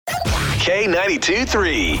K92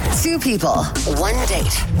 3. Two people, one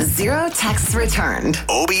date, zero texts returned.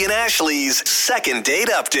 Obie and Ashley's second date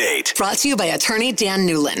update. Brought to you by attorney Dan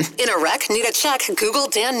Newlin. In a wreck, need a check, Google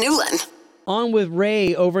Dan Newlin. On with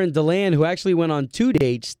Ray over in DeLand, who actually went on 2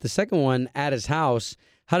 dates, the second one at his house.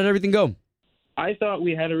 How did everything go? I thought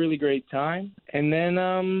we had a really great time, and then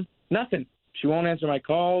nothing. She won't answer my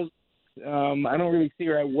calls. I don't really see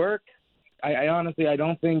her at work. I honestly, I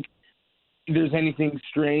don't think there's anything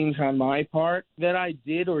strange on my part that I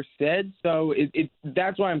did or said. So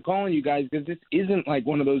that's why I'm calling you guys, because this isn't like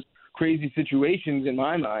one of those crazy situations in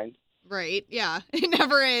my mind. Right, yeah. It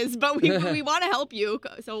never is, but we want to help you,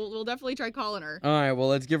 so we'll definitely try calling her. All right, well,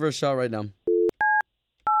 let's give her a shot right now.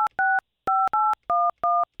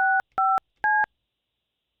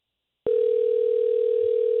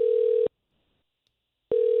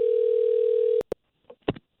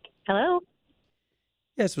 Hello?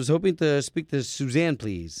 Yes, was hoping to speak to Suzanne,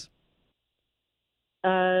 please.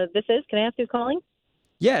 This is? Can I ask who's calling?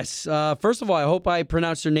 Yes, first of all, I hope I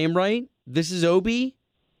pronounced your name right. This is Obie,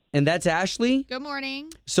 and that's Ashley. Good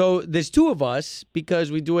morning. So there's two of us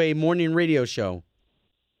because we do a morning radio show.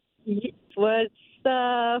 What's did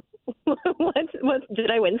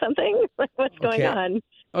I win something? What's going on?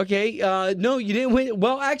 Okay, no, you didn't win.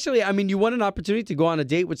 Well, actually, I mean, you won an opportunity to go on a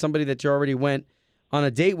date with somebody that you already went on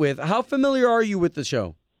a date with. How familiar are you with the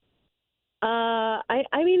show?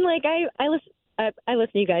 I mean, like, I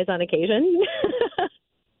listen to you guys on occasion.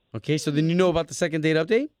 Okay, so then you know about the second date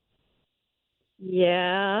update?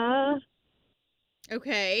 Yeah.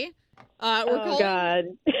 Okay. Oh, God.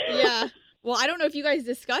 Yeah. Well, I don't know if you guys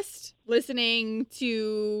discussed listening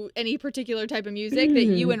to any particular type of music that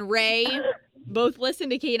you and Ray both listen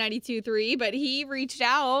to K92.3, but he reached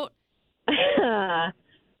out.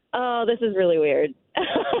 Oh, this is really weird.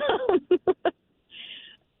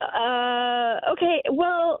 Okay,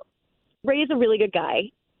 well, Ray's a really good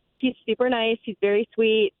guy. He's super nice. He's very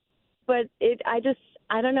sweet. But I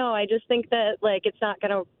don't know. I just think that, like, it's not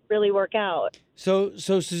going to really work out. So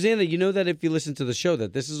Susanna, you know that if you listen to the show,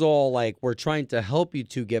 that this is all like we're trying to help you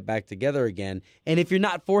two get back together again. And if you're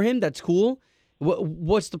not for him, that's cool.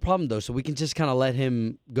 What's the problem, though? So we can just kind of let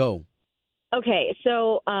him go. Okay,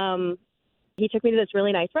 so he took me to this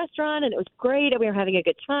really nice restaurant, and it was great, and we were having a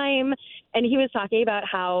good time. And he was talking about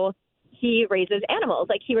how he raises animals,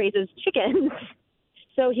 like he raises chickens.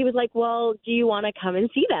 So he was like, well, do you want to come and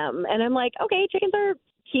see them? And I'm like, okay, chickens are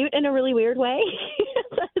cute in a really weird way.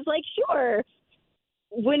 So I was like, sure.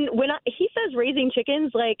 He says raising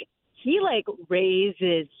chickens, like, he, like,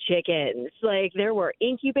 raises chickens. Like, there were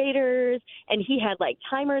incubators, and he had, like,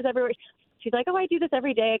 timers everywhere. She's like, oh, I do this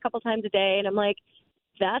every day, a couple times a day. And I'm like,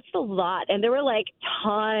 that's a lot. And there were, like,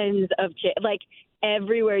 tons of like,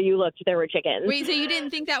 everywhere you looked, there were chickens. Wait, so you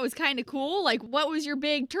didn't think that was kind of cool? Like, what was your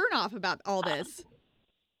big turnoff about all this?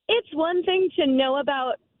 It's one thing to know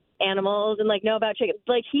about animals and, like, know about chickens.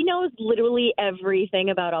 Like, he knows literally everything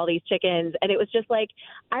about all these chickens. And it was just like,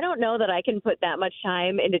 I don't know that I can put that much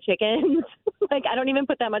time into chickens. Like, I don't even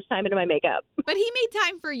put that much time into my makeup. But he made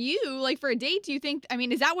time for you, like, for a date. Do you think, I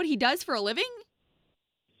mean, is that what he does for a living?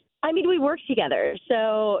 I mean, we work together.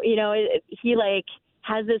 So, you know, he, like,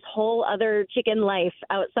 has this whole other chicken life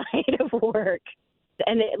outside of work.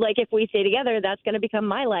 And, like, if we stay together, that's going to become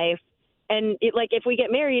my life. And, if we get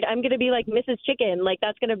married, I'm going to be like Mrs. Chicken. Like,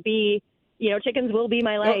 that's going to be, you know, chickens will be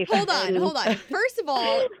my life. Hold on. First of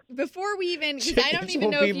all, before we even, because I don't even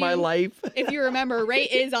know if you remember, Ray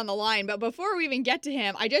is on the line. But before we even get to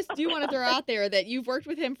him, I just do want to throw out there that you've worked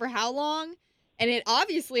with him for how long? And it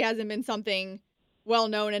obviously hasn't been something well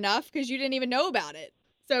known enough because you didn't even know about it.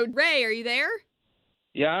 So, Ray, are you there?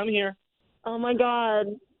 Yeah, I'm here. Oh, my God.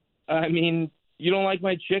 I mean, you don't like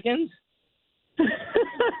my chickens?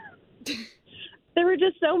 There were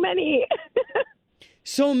just so many.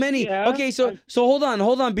 So many. Yeah. Okay, so hold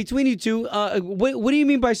on. Between you two, what do you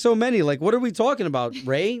mean by so many? Like, what are we talking about,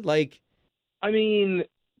 Ray? Like, I mean,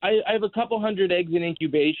 I have a couple hundred eggs in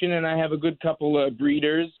incubation, and I have a good couple of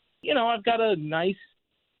breeders. You know, I've got a nice,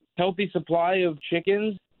 healthy supply of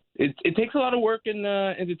chickens. It takes a lot of work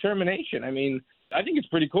and determination. I mean, I think it's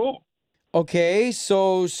pretty cool. Okay,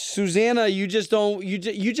 so Susanna, you just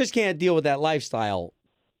can't deal with that lifestyle.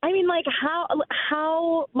 I mean, like,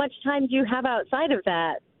 how much time do you have outside of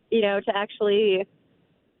that, you know, to actually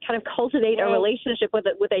kind of cultivate a relationship with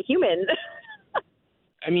a human?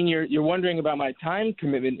 I mean, you're wondering about my time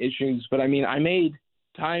commitment issues, but I mean, I made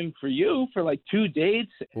time for you for like 2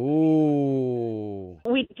 dates. Ooh.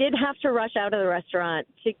 We did have to rush out of the restaurant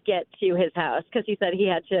to get to his house because he said he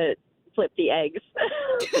had to flip the eggs.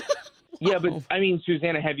 Yeah, but I mean,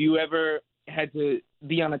 Susanna, have you ever had to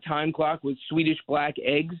be on a time clock with Swedish black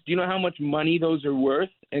eggs. Do you know how much money those are worth?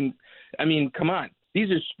 And, I mean, come on. These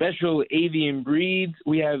are special avian breeds.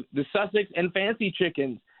 We have the Sussex and fancy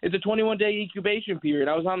chickens. It's a 21-day incubation period.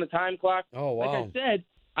 I was on the time clock. Oh, wow. Like I said,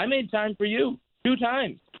 I made time for you 2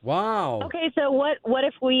 times. Wow. Okay, so what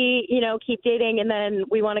if we, keep dating and then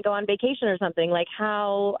we want to go on vacation or something? Like,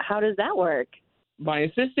 how does that work? My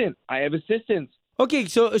assistant. I have assistants. Okay,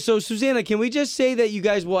 so Susanna, can we just say that you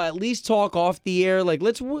guys will at least talk off the air? Like,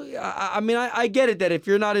 I get it that if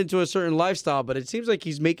you're not into a certain lifestyle, but it seems like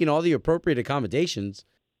he's making all the appropriate accommodations.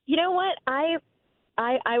 You know what?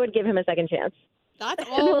 I would give him a second chance. That's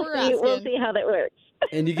all we're asking. We'll see how that works.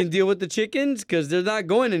 And you can deal with the chickens because they're not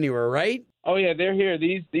going anywhere, right? Oh, yeah, they're here.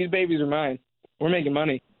 These babies are mine. We're making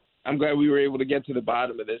money. I'm glad we were able to get to the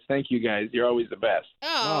bottom of this. Thank you, guys. You're always the best.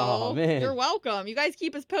 Oh, man. You're welcome. You guys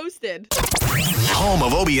keep us posted. Home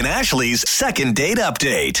of Obie and Ashley's second date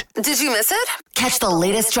update. Did you miss it? Catch the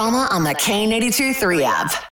latest drama on the K82-3 app.